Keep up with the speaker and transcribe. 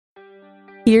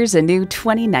Here's a new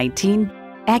 2019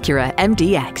 Acura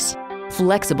MDX.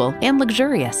 Flexible and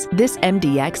luxurious, this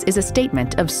MDX is a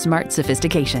statement of smart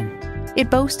sophistication. It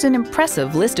boasts an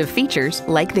impressive list of features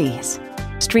like these: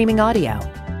 streaming audio,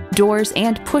 doors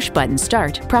and push-button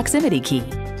start proximity key,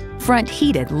 front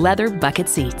heated leather bucket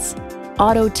seats,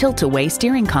 auto tilt-away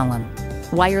steering column,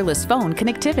 wireless phone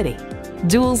connectivity,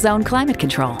 dual zone climate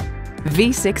control,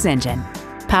 V6 engine,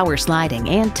 power sliding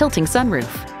and tilting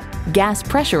sunroof, gas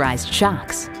pressurized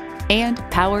shocks, and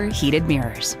power heated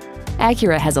mirrors.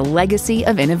 Acura has a legacy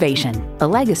of innovation, a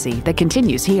legacy that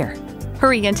continues here.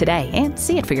 Hurry in today and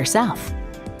see it for yourself.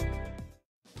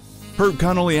 Herb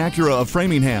Connolly Acura of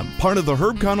Framingham, part of the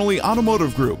Herb Connolly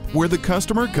Automotive Group, where the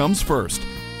customer comes first.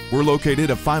 We're located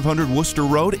at 500 Worcester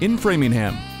Road in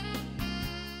Framingham.